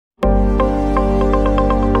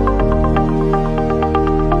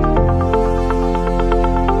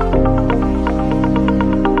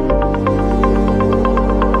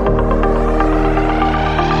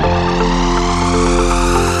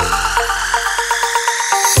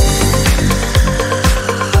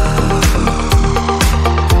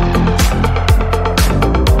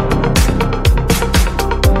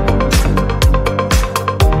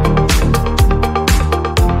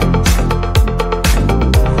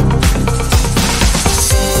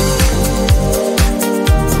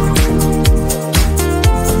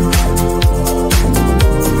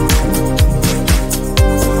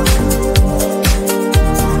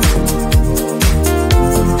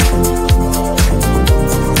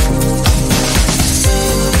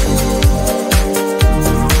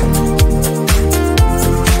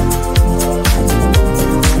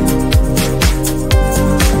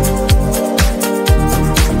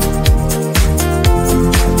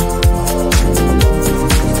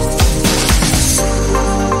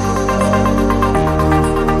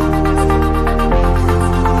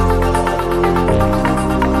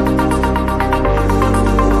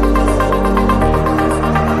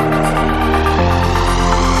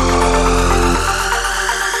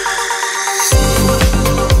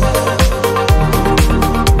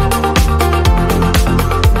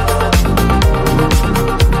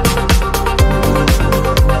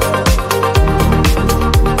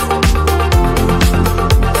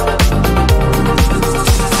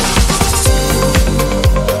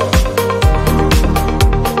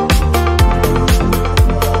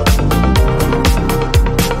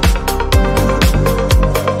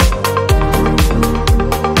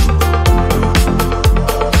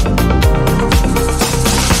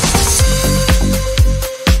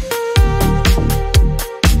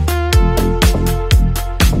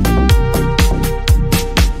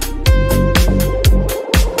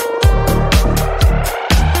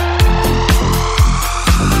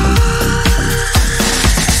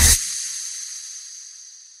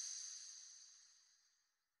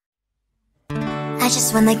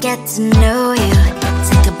just wanna get to know you.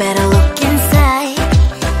 Take a better look inside.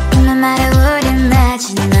 No matter what,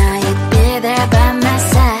 imagine now you'd be there by my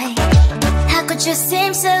side. How could you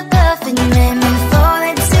seem so perfect? You made me fall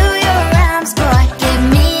into your arms, boy. Give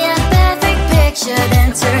me a perfect picture,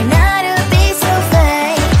 then turn out to be so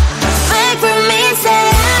fake. Fake for me, say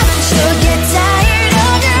I'm sure get tired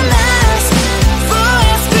of your lies. Fool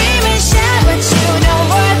and scream and shout, but you don't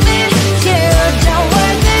worth it. You don't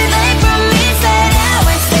worth it. Fake for me, say I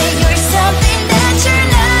would say you're something that you're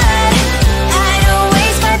not. I don't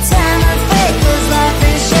waste my time on fake, 'cause life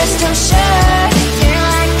is just too short. You're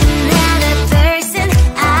like another person.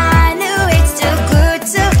 I knew it's too good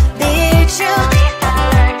to be true. I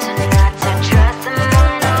learned to not to trust someone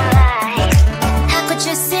online. How could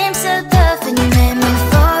you seem so perfect? You made me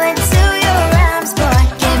fall into your arms, boy.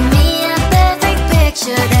 Give me a perfect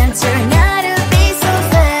picture, then turn out to be so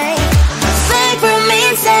fake. Fake for me,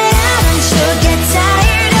 say I'm sure get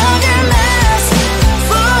tired of your lies.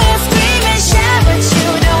 Fool and scream and shout, but you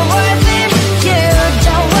don't worth it. You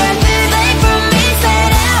don't worth it. Fake for me, say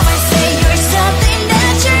I would say you're something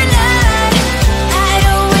that you're not. I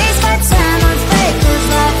don't waste my time on fake, 'cause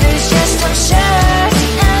life is just too short.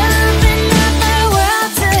 I open up my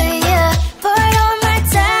world to you, poured all my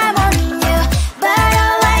time on you, but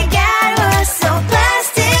all I got was so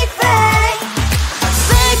plastic fake.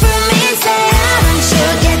 Fake for me, say I'm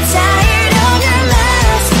sure get tired of your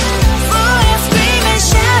lies. Fool and scream and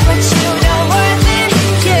shout, but you don't worth it.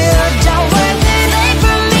 You don't worth it. Fake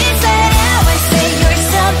for me, say I would say you're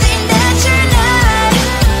something that you're not.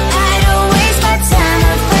 I don't waste my time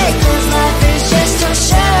on fake, 'cause life is just too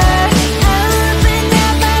short. I opened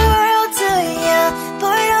up my world to you,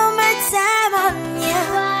 poured all my time on you.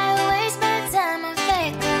 Why waste my time on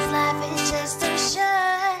fake, 'cause life is just too short.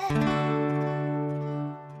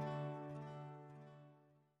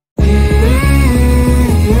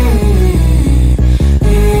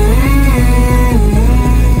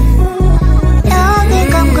 Don't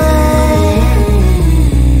think I'm good.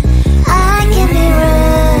 I can be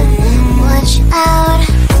rude. Watch out.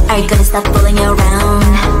 Are you gonna stop fooling around?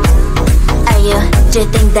 Are you? Do you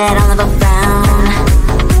think that I'll never frown?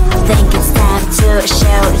 Think it's time to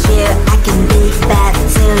show you I can be bad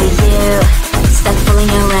to you. Stop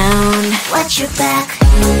fooling around. Watch your back.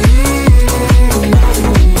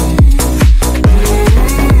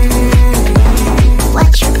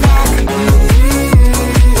 Watch your back.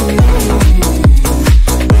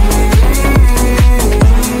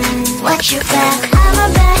 Watch your back. I'm a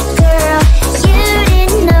bad girl. You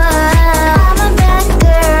didn't know. I'm a bad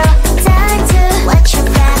girl. Time to watch your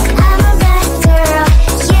back. I'm a bad girl.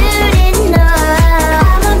 You didn't know.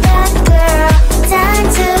 I'm a bad girl. Time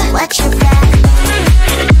to watch your back.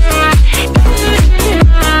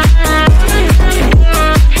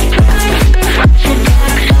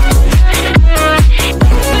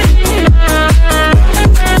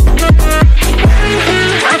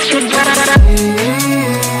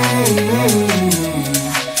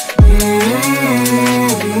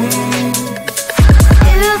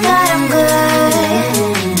 You thought I'm good,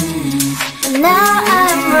 but now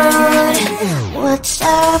I'm rude. What's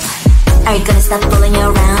up? Are you gonna stop fooling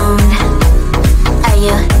around? Are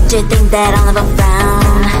you? Do you think that I'll never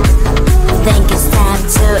frown? Think it's time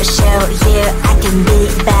to show you I can be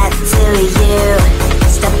bad to you.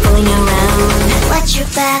 Stop fooling around. Watch your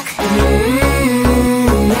back.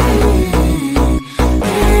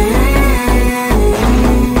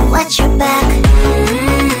 Watch your back.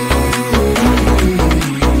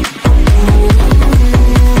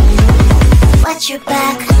 Watch your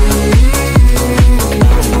back.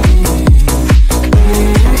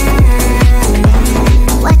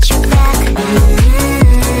 Watch your back.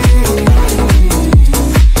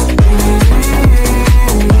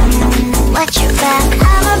 Watch your back.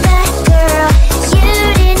 I'm a bad girl. You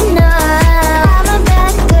didn't know. I'm a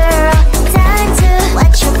bad girl. Time to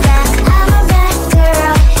watch your back. I'm a bad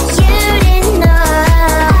girl. You didn't know.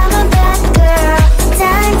 I'm a bad girl.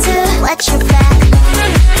 Time to watch your back.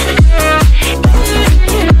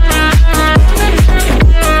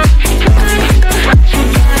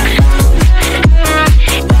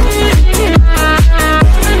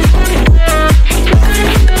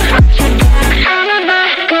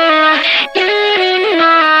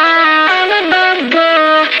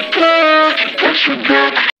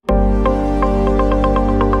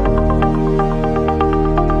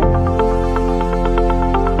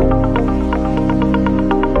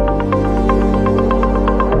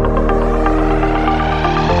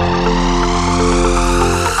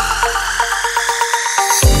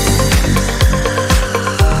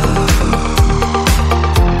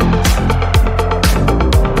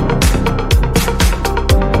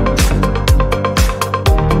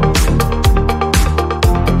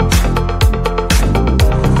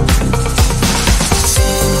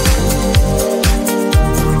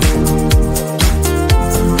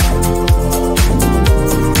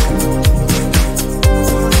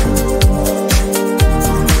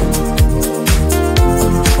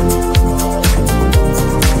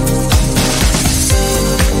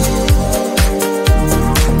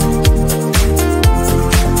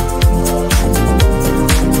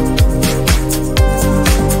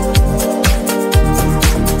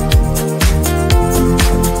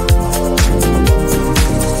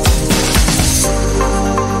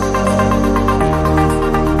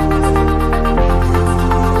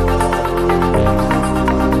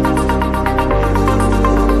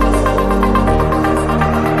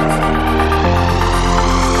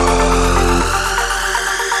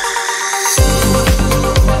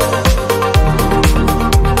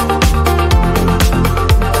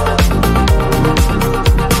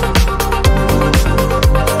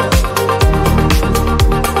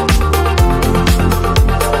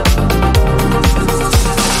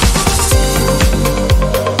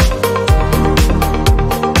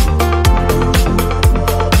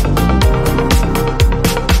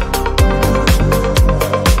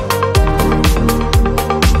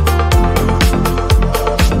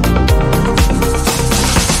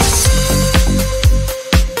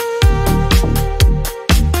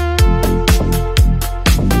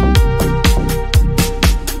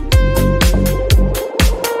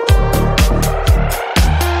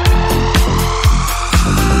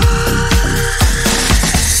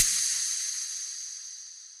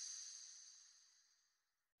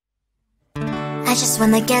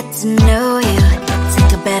 when I get to know you,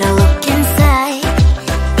 take a better look inside.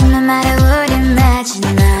 No matter what, imagine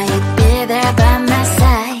now you'd be there by my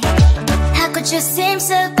side. How could you seem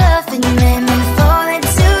so perfect? You made me fall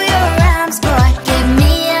into your arms, boy. Give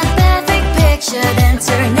me a perfect picture, then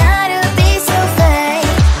turn out to be so fake.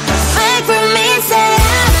 Fake for me, say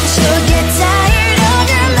you'll get tired of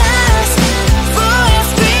your mask. Fool and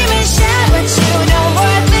scream and shout, but you don't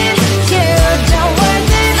worth it. You don't worth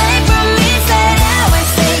it. Fake for me, say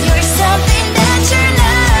you're something that you're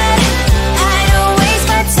not. I don't waste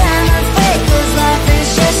my time on fake, 'cause life is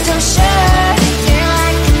just too short. You're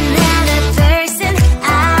like another person.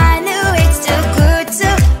 I knew it's too good to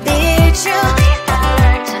be true. I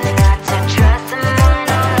learned to not to trust someone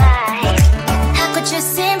or lie. How could you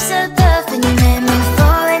seem so perfect? You made me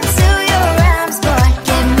fall into your arms, boy.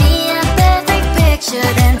 Give me a perfect picture,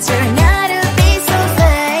 then turn out to be so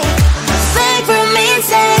fake. Fake for me,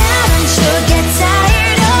 say you'll get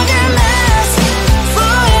tired of your mask.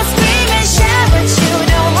 Fool and scream and shout, but you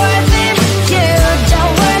don't worth it. You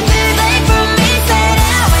don't worth it. Fake for me, say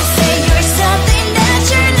you're something that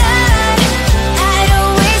you're not. I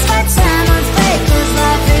don't waste my time on fake, 'cause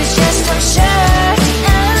life is just too short.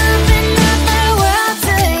 Open up my world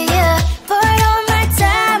to you, put all my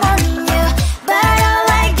time on you, but all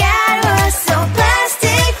I got was so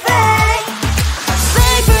plastic fake.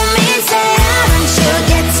 Fake for me, say you'll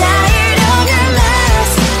get tired of your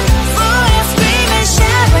mask. Fool and scream and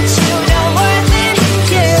shout, but you don't worth it.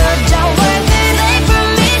 You don't worth it. Fake for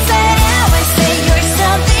me, say you're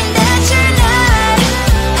something that you're not.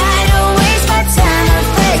 I don't waste my time on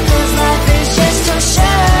fake, 'cause life is just too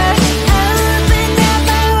short. Open up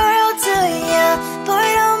my world to you,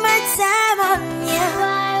 put all my time on you.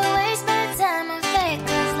 Why waste my time on fake,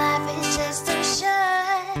 'cause life is just too short.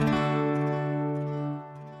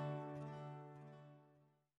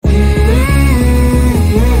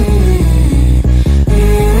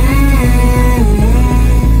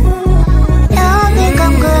 Don't think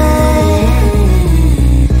I'm good,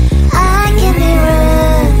 I can be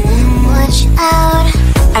rude. Watch out.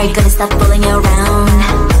 Are you gonna stop fooling around?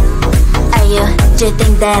 Are you, do you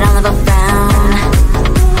think that I'll never frown?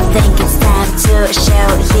 Think it's time to show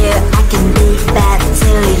you I can be bad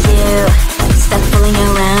to you. Stop fooling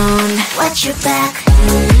around. Watch your back.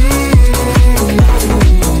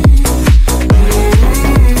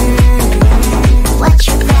 Watch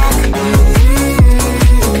your back.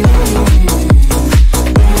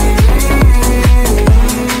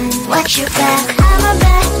 Watch your back. I'm a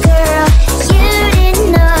bad girl, you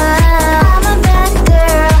didn't know. I'm a bad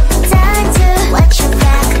girl, time to watch your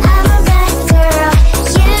back. I'm a bad girl,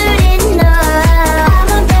 you didn't know. I'm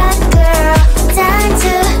a bad girl, time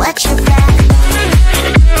to watch your back.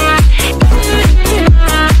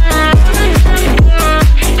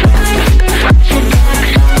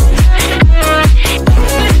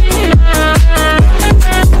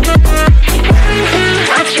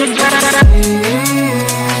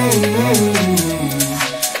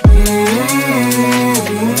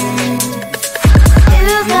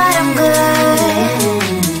 You thought I'm good,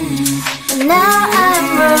 but now I'm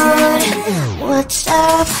rude. What's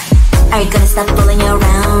up? Are you gonna stop fooling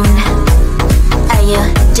around? Are you,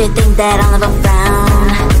 do you think that I'll never frown?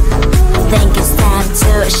 Think it's time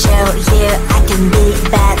to show you I can be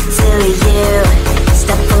bad to you.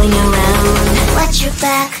 Stop fooling around. Watch your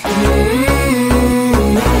back.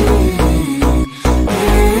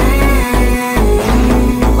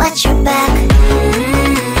 Watch your back.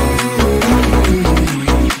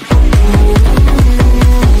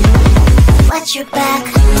 Watch your back.